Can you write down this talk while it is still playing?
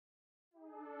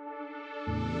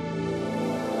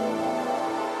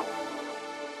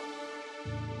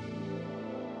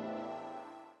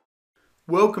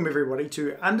Welcome everybody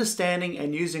to Understanding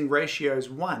and Using Ratios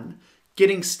 1,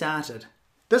 Getting Started.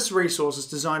 This resource is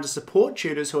designed to support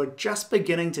tutors who are just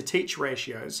beginning to teach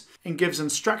ratios and gives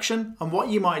instruction on what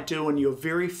you might do in your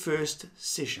very first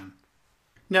session.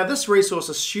 Now this resource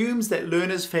assumes that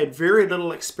learners have had very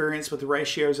little experience with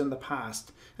ratios in the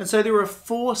past, and so there are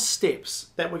 4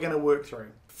 steps that we're going to work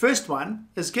through. First one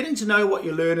is getting to know what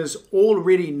your learners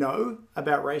already know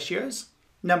about ratios.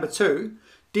 Number 2,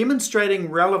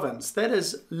 demonstrating relevance, that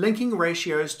is, linking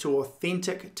ratios to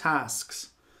authentic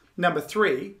tasks. Number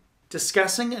 3,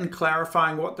 discussing and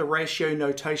clarifying what the ratio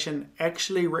notation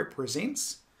actually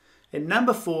represents. And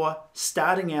number 4,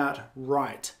 starting out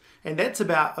right. And that's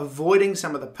about avoiding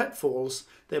some of the pitfalls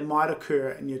that might occur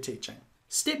in your teaching.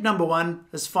 Step number 1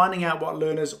 is finding out what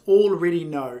learners already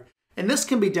know. And this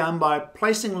can be done by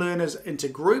placing learners into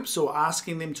groups or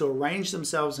asking them to arrange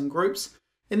themselves in groups,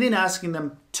 and then asking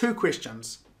them 2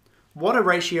 questions. What are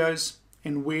ratios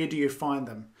and where do you find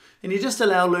them? And you just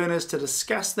allow learners to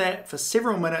discuss that for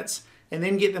several minutes and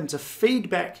then get them to feed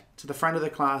back to the front of the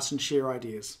class and share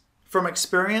ideas. From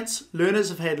experience, learners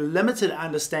have had limited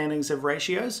understandings of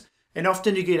ratios, and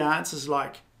often you get answers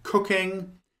like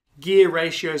cooking, gear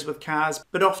ratios with cars,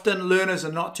 but often learners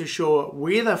are not too sure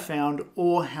where they're found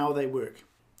or how they work.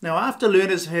 Now, after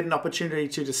learners have had an opportunity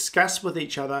to discuss with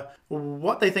each other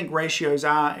what they think ratios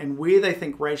are and where they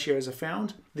think ratios are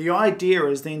found, the idea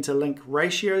is then to link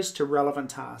ratios to relevant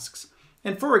tasks.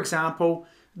 And for example,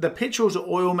 the petrol to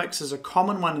oil mix is a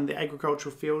common one in the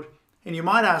agricultural field, and you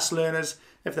might ask learners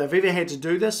if they've ever had to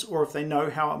do this or if they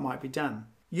know how it might be done.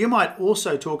 You might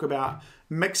also talk about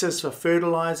mixes for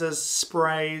fertilizers,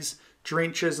 sprays,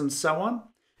 drenches, and so on.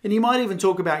 And you might even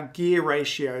talk about gear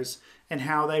ratios and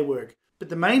how they work. But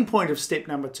the main point of step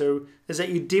number 2 is that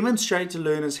you demonstrate to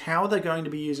learners how they're going to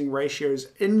be using ratios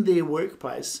in their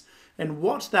workplace and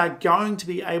what they're going to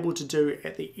be able to do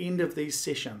at the end of these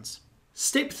sessions.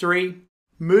 Step 3,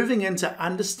 moving into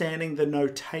understanding the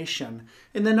notation.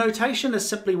 And the notation is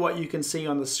simply what you can see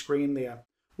on the screen there.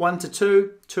 1 to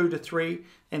 2, 2 to 3,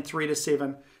 and 3 to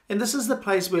 7. And this is the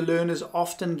place where learners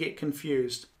often get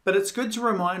confused. But it's good to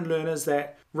remind learners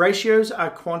that ratios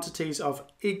are quantities of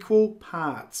equal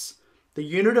parts. The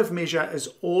unit of measure is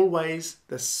always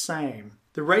the same.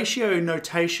 The ratio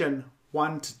notation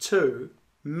 1 to 2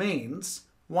 means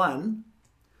 1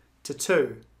 to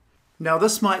 2. Now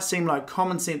this might seem like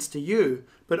common sense to you,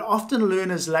 but often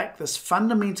learners lack this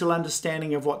fundamental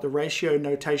understanding of what the ratio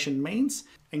notation means,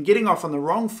 and getting off on the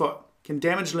wrong foot can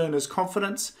damage learners'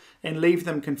 confidence and leave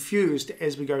them confused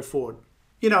as we go forward.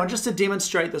 And just to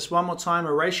demonstrate this one more time,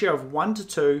 a ratio of 1 to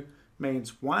 2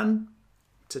 means 1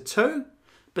 to 2.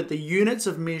 But the units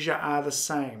of measure are the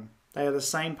same. They are the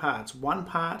same parts, 1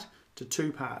 part to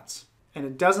 2 parts. And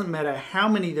it doesn't matter how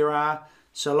many there are,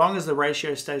 so long as the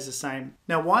ratio stays the same.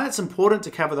 Now, why it's important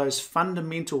to cover those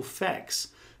fundamental facts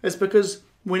is because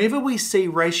whenever we see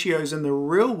ratios in the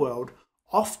real world,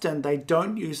 often they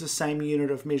don't use the same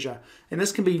unit of measure. And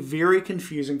this can be very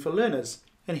confusing for learners.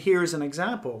 And here is an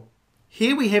example.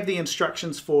 Here we have the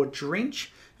instructions for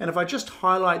drench. And if I just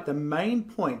highlight the main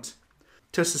point,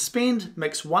 to suspend,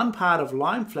 mix 1 part of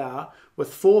lime flour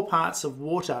with 4 parts of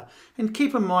water. And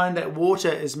keep in mind that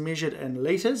water is measured in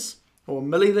litres or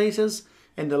milliliters,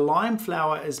 and the lime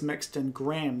flour is mixed in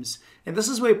grams. And this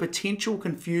is where potential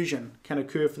confusion can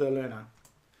occur for the learner.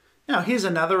 Now here's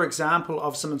another example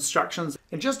of some instructions.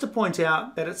 And just to point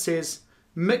out that it says,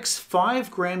 mix 5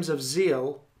 grams of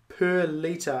zeal per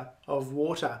litre of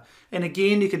water. And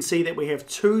again, you can see that we have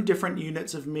 2 different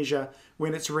units of measure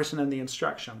when it's written in the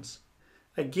instructions.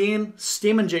 Again,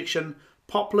 stem injection,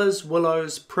 poplars,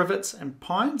 willows, privets and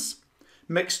pines.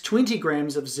 Mix 20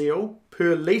 grams of zeal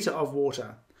per litre of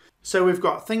water. So we've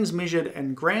got things measured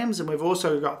in grams and we've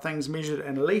also got things measured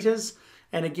in litres.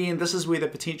 And again, this is where the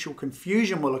potential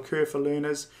confusion will occur for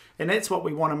learners, and that's what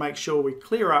we want to make sure we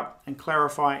clear up and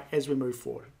clarify as we move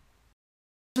forward.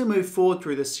 As we move forward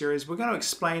through this series, we're going to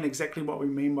explain exactly what we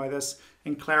mean by this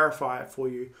and clarify it for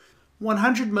you.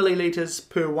 100 millilitres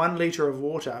per 1 litre of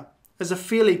water is a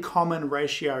fairly common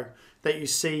ratio that you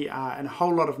see in a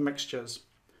whole lot of mixtures.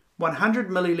 100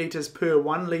 millilitres per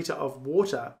 1 litre of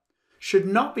water should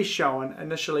not be shown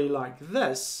initially like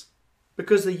this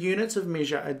because the units of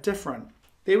measure are different.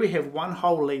 There we have 1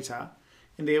 whole litre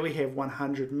and there we have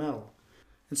 100 ml.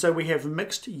 And so we have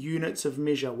mixed units of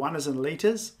measure. One is in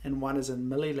litres and one is in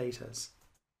millilitres.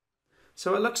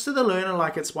 So it looks to the learner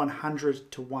like it's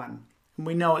 100 to 1, and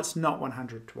we know it's not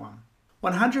 100 to 1.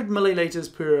 100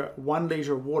 millilitres per 1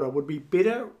 litre of water would be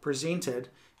better presented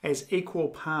as equal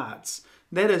parts.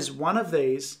 That is 1 of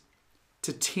these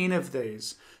to 10 of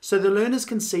these. So the learners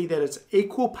can see that it's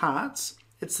equal parts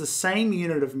It's the same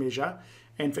unit of measure,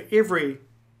 and for every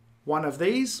one of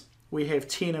these, we have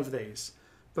 10 of these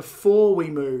before we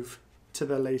move to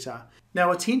the litre.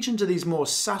 Now, attention to these more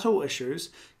subtle issues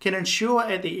can ensure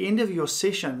at the end of your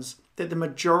sessions that the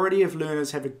majority of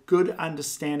learners have a good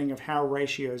understanding of how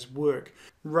ratios work,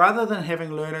 rather than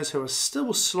having learners who are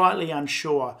still slightly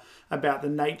unsure about the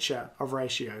nature of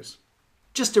ratios.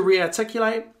 Just to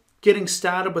re-articulate, getting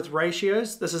started with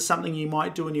ratios, this is something you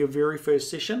might do in your very first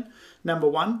session. Number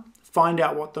one, find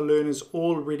out what the learners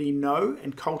already know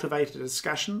and cultivate a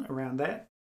discussion around that.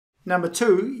 Number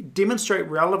two, demonstrate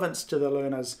relevance to the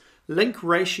learners. Link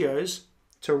ratios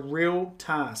to real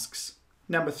tasks.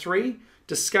 Number three,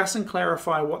 discuss and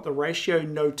clarify what the ratio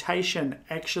notation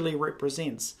actually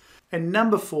represents. And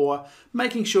number four,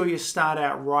 making sure you start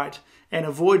out right and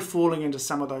avoid falling into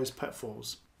some of those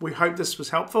pitfalls. We hope this was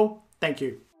helpful. Thank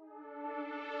you.